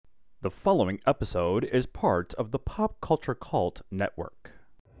The following episode is part of the Pop Culture Cult Network.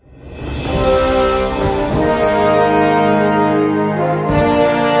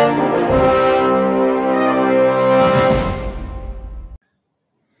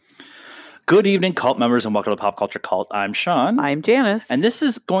 Good evening, cult members, and welcome to Pop Culture Cult. I'm Sean. I'm Janice. And this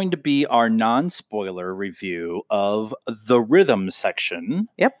is going to be our non-spoiler review of The Rhythm section.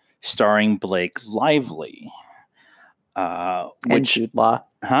 Yep. Starring Blake Lively. And Jude Law.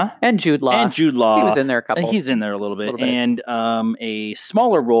 Huh? And Jude Law. And Jude Law. He was in there a couple. He's in there a little bit. And a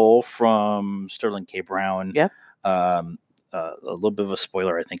smaller role from Sterling K. Brown. Yep. A little bit of a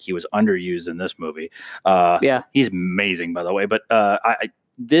spoiler. I think he was underused in this movie. Yeah. He's amazing, by the way. But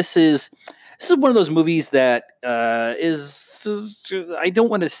this is one of those movies that is I don't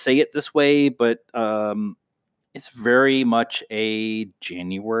want to say it this way, but it's very much a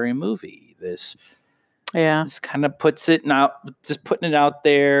January movie. This kind of puts it out, just putting it out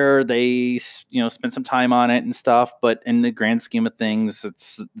there. They spend some time on it and stuff, but in the grand scheme of things,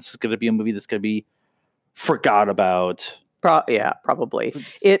 this is going to be a movie that's going to be forgot about. Probably.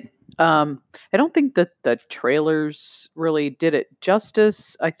 I don't think that the trailers really did it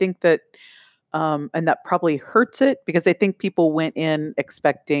justice. I think that, and that probably hurts it because I think people went in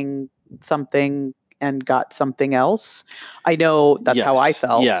expecting something and got something else. I know that's how I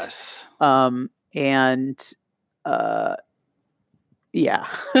felt. Yes. This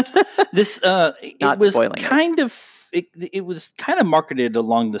it was kind of it was kind of marketed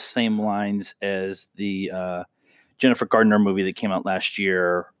along the same lines as the Jennifer Gardner movie that came out last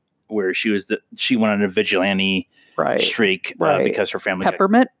year, where she went on a vigilante streak because her family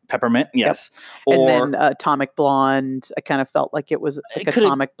Peppermint, yes. Yep. And then Atomic Blonde. I kind of felt like it was like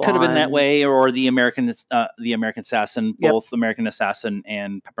Atomic Blonde. Could have been that way, or the American Assassin. Both American Assassin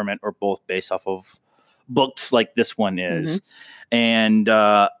and Peppermint are both based off of books like this one is, and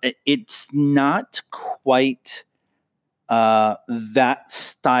it's not quite that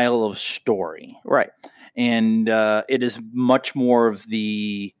style of story, right? And it is much more of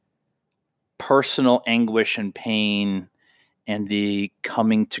the personal anguish and pain and the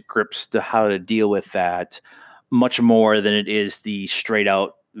coming to grips to how to deal with that, much more than it is the straight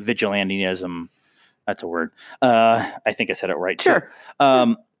out vigilantism. That's a word. I think I said it right. Sure.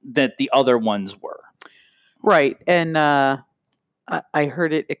 Too. That the other ones were. Right. And I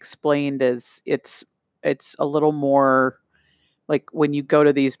heard it explained as it's a little more like when you go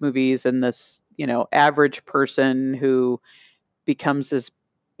to these movies and this, average person who becomes this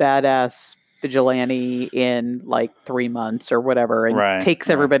badass vigilante in like 3 months or whatever and takes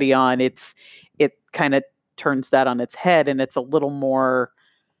everybody on. It kind of turns that on its head and it's a little more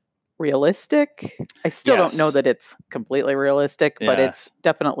realistic. I still don't know that it's completely realistic, but it's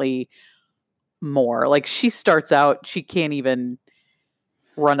definitely more. Like she starts out, she can't even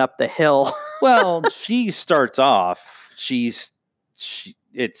run up the hill. Well, she starts off,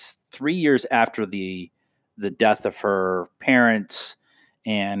 it's 3 years after the death of her parents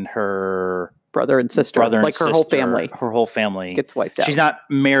and her brother and sister, her whole family gets wiped out. She's not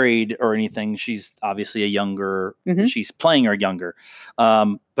married or anything. She's obviously a younger, she's playing her younger.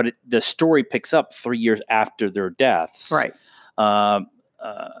 But the story picks up 3 years after their deaths. Right.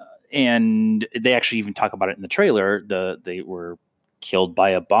 And they actually even talk about it in the trailer. They were killed by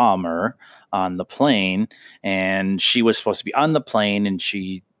a bomber on the plane, and she was supposed to be on the plane, and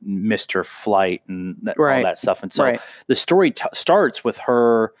she missed her flight and all that stuff. And so the story starts with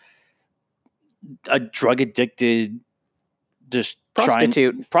her, a drug addicted, just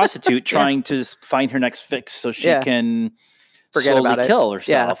prostitute trying to find her next fix so she can slowly kill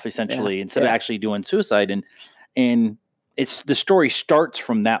herself, essentially, instead of actually doing suicide. And it's the story starts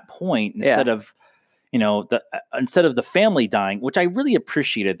from that point instead of the family dying, which I really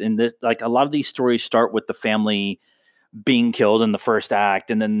appreciated. In this, like a lot of these stories start with the family being killed in the first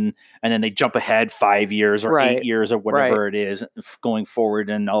act, and then they jump ahead 5 years or 8 years or whatever it is going forward,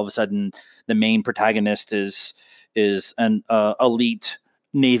 and all of a sudden the main protagonist is an elite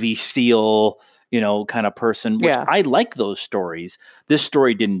Navy SEAL, kind of person. Which I like those stories. This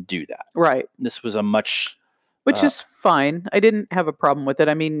story didn't do that. Right. This was a much. Which is fine. I didn't have a problem with it.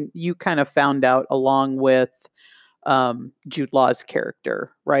 I mean, you kind of found out along with Jude Law's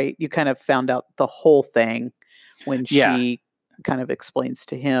character, right? You kind of found out the whole thing when she kind of explains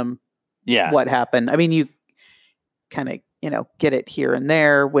to him what happened. I mean, you kind of, get it here and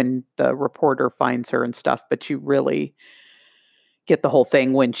there when the reporter finds her and stuff, but you really get the whole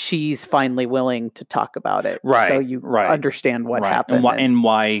thing when she's finally willing to talk about it. Right. So you understand what happened. And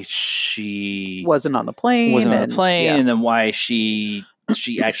why she wasn't on the plane. And then why she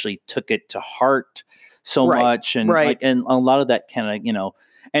actually took it to heart so much. And and a lot of that kind of,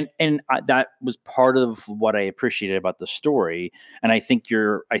 that was part of what I appreciated about the story. And I think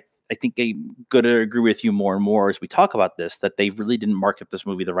I think I'm going to agree with you more and more as we talk about this, that they really didn't market this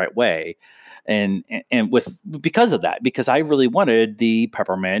movie the right way. And because of that, because I really wanted the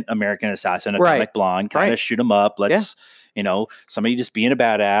peppermint American Assassin, Atomic Blonde, kind of shoot them up. Let's, somebody just being a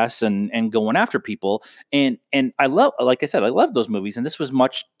badass and going after people. And I love, like I said, I love those movies. And this was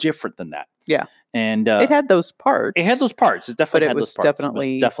much different than that. Yeah. And it had those parts. It had those parts. It definitely had those parts. It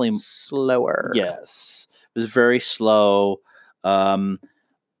was definitely slower. Yes. It was very slow.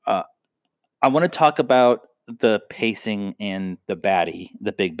 I want to talk about the pacing and the baddie,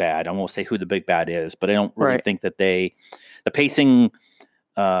 the big bad. I won't say who the big bad is, but I don't really think that the pacing,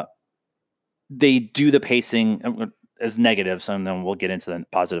 they do the pacing as negatives, and then we'll get into the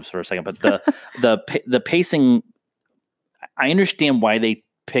positives for a second. But the pacing, I understand why they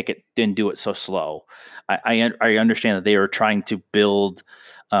pick it and do it so slow. I understand that they are trying to build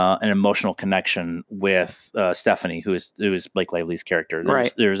an emotional connection with Stephanie, who is Blake Lively's character.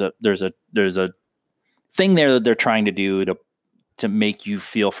 There's a thing there that they're trying to do to make you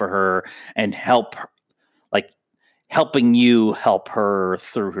feel for her and helping you help her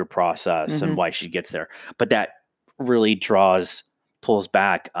through her process and why she gets there. But that really pulls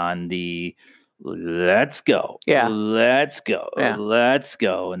back on the let's go. Yeah. Let's go. Yeah. Let's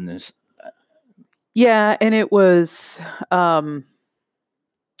go. And this. Yeah. And it was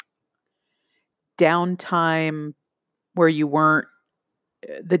downtime where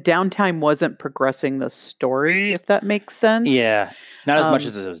the downtime wasn't progressing the story, if that makes sense. Yeah. Not as much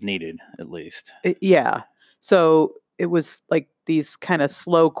as it was needed, at least. Yeah. So it was like these kind of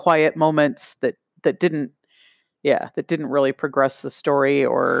slow, quiet moments that didn't really progress the story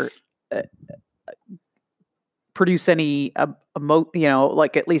or produce any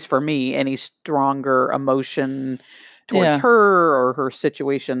like, at least for me, any stronger emotion towards her or her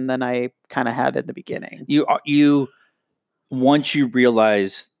situation than I kind of had in the beginning. You once you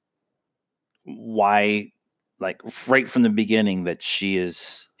realize why, like right from the beginning, that she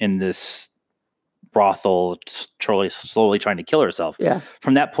is in this brothel, slowly trying to kill herself. Yeah.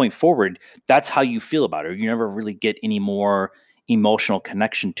 From that point forward, that's how you feel about her. You never really get any more emotional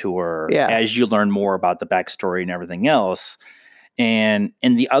connection to her as you learn more about the backstory and everything else. And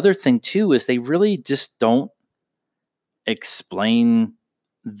the other thing too is they really just don't explain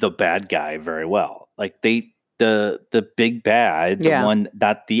the bad guy very well. Like the big bad, the one,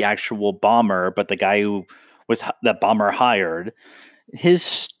 not the actual bomber, but the guy who was that bomber hired, his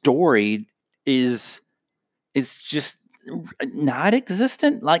story is just not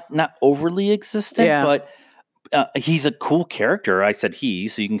existent, like not overly existent, but he's a cool character. I said he,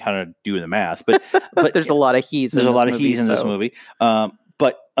 so you can kind of do the math, but there's a lot of he's. There's a lot of he's in this movie.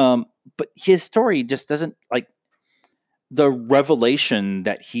 But his story just doesn't, like, the revelation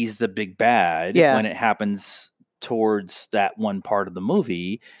that he's the big bad when it happens towards that one part of the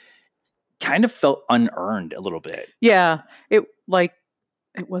movie kind of felt unearned a little bit. Yeah. It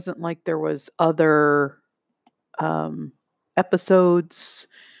wasn't like there was other episodes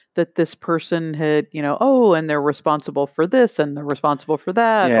that this person had, and they're responsible for this and they're responsible for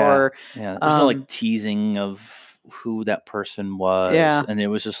that. Or there's no like teasing of who that person was. Yeah. And it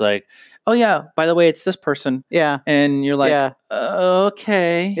was just like, oh yeah, by the way, it's this person. Yeah. And you're like,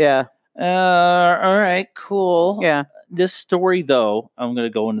 okay. Yeah. All right, cool. Yeah. This story though, I'm going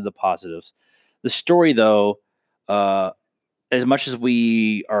to go into the positives. The story though, as much as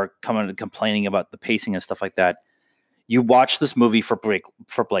we are complaining about the pacing and stuff like that, you watch this movie for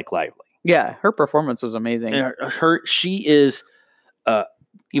Blake Lively. Yeah, her performance was amazing. She is,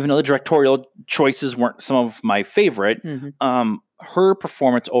 even though the directorial choices weren't some of my favorite, her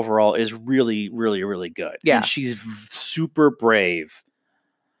performance overall is really, really, really good. Yeah, and she's super brave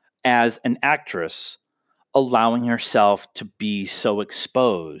as an actress, allowing herself to be so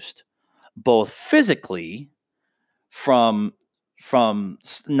exposed, both physically, from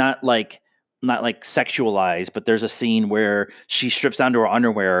not like sexualized, but there's a scene where she strips down to her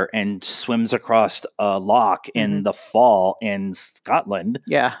underwear and swims across a loch in the fall in Scotland.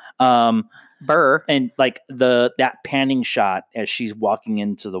 Yeah. Burr. And like that panning shot as she's walking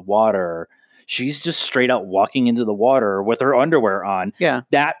into the water, she's just straight out walking into the water with her underwear on. Yeah.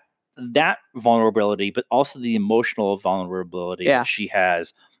 That vulnerability, but also the emotional vulnerability that she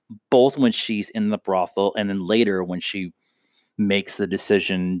has, both when she's in the brothel and then later when she makes the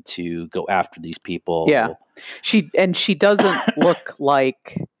decision to go after these people. Yeah. She doesn't look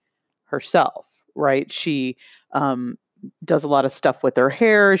like herself, right? She does a lot of stuff with her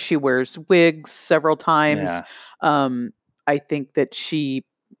hair. She wears wigs several times. Yeah. I think that she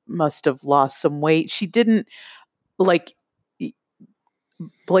must have lost some weight. She didn't, like,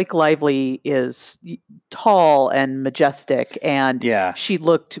 Blake Lively is tall and majestic, and Yeah. she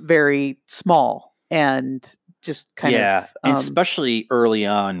looked very small and just kind Yeah. of And especially early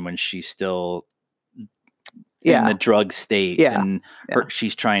on when she's still in the drug state, and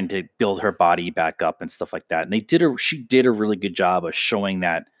she's trying to build her body back up and stuff like that. And she did a really good job of showing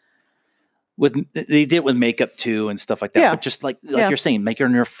that. They did it with makeup too and stuff like that. Yeah. But just like you're saying,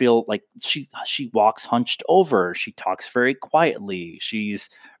 making her feel like she walks hunched over. She talks very quietly. She's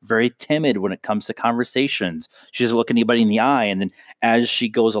very timid when it comes to conversations. She doesn't look anybody in the eye. And then as she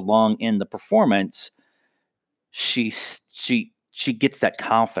goes along in the performance, she gets that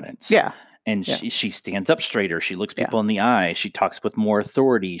confidence. Yeah. And she stands up straighter. She looks people in the eye. She talks with more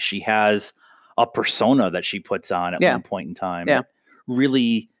authority. She has a persona that she puts on at one point in time. Yeah. That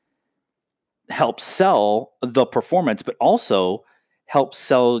really helps sell the performance, but also helps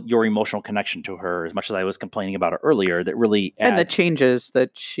sell your emotional connection to her. As much as I was complaining about it earlier, that really adds. And the changes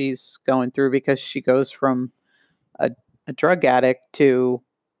that she's going through, because she goes from a drug addict to,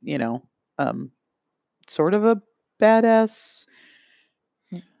 sort of a badass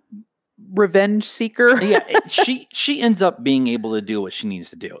revenge seeker. Yeah, she ends up being able to do what she needs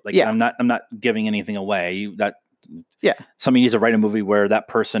to do. Like, I'm not giving anything away. Somebody needs to write a movie where that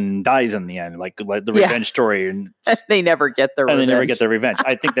person dies in the end, like the revenge story, and they never get their revenge. They never get their revenge.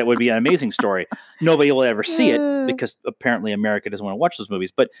 I think that would be an amazing story. Nobody will ever see it because apparently America doesn't want to watch those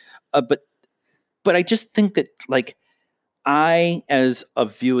movies. But I just think that, like, I, as a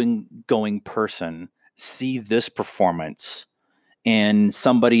going person, see this performance in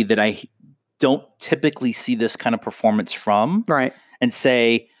somebody that I don't typically see this kind of performance from, right? And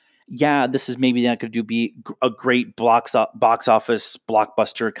say, yeah, this is maybe not going to be a great box office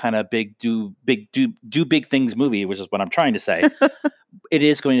blockbuster kind of do big things movie, which is what I'm trying to say. It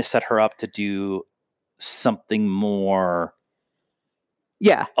is going to set her up to do something more,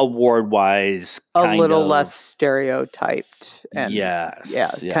 award wise, a little less stereotyped, and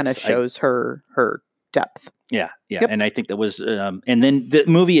kind of shows her depth. Yeah. And I think that was, and then the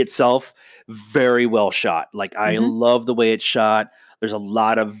movie itself, very well shot. Like, I love the way it's shot. There's a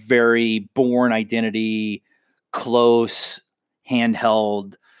lot of very Bourne Identity, close,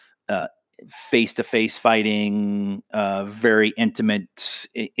 handheld, face-to-face fighting, very intimate.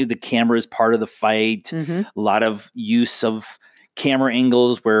 The camera is part of the fight. A lot of use of camera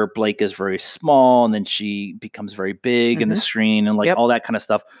angles where Blake is very small and then she becomes very big in the screen, and all that kind of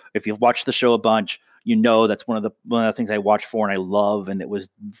stuff. If you've watched the show a bunch, that's one of the things I watch for and I love, and it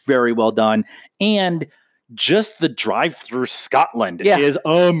was very well done. And just the drive through Scotland is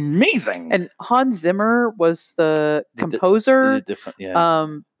amazing. And Hans Zimmer was the composer.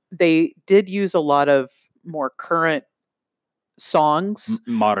 They did use a lot of more current songs,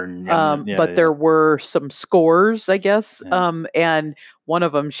 modern, but there were some scores, I guess. And one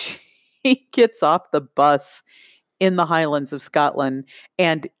of them, she gets off the bus in the Highlands of Scotland,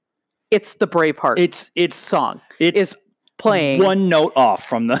 and it's the Braveheart. It's song. It's playing one note off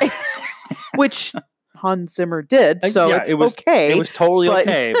from the which Hans Zimmer did, so it was okay. It was totally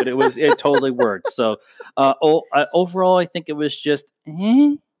okay, but it totally worked. So overall, I think it was just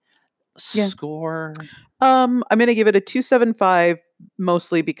score. I'm going to give it a 2.75,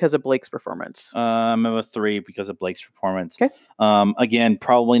 mostly because of Blake's performance. I'm a 3 because of Blake's performance. Okay. Again,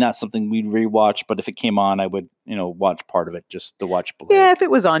 probably not something we'd rewatch, but if it came on, I would, watch part of it just to watch Blake. Yeah, if it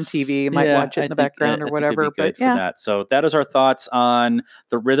was on TV, you might watch it in the background or whatever. But for that. So that is our thoughts on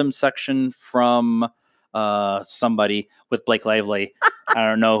the rhythm section from somebody with Blake Lively. I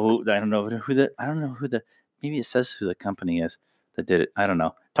don't know who maybe it says who the company is that did it. I don't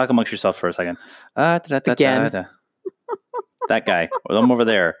know. Talk amongst yourself for a second. Again. That guy, or them over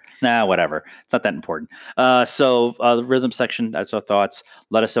there. Nah, whatever. It's not that important. So the rhythm section, that's our thoughts.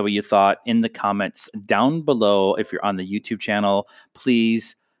 Let us know what you thought in the comments down below. If you're on the YouTube channel,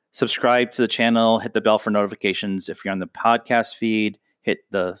 please subscribe to the channel, hit the bell for notifications. If you're on the podcast feed, hit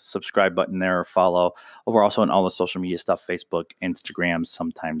the subscribe button there or follow. We're also on all the social media stuff, Facebook, Instagram,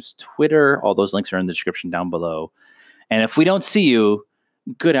 sometimes Twitter. All those links are in the description down below. And if we don't see you,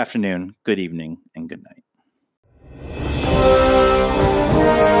 good afternoon, good evening, and good night.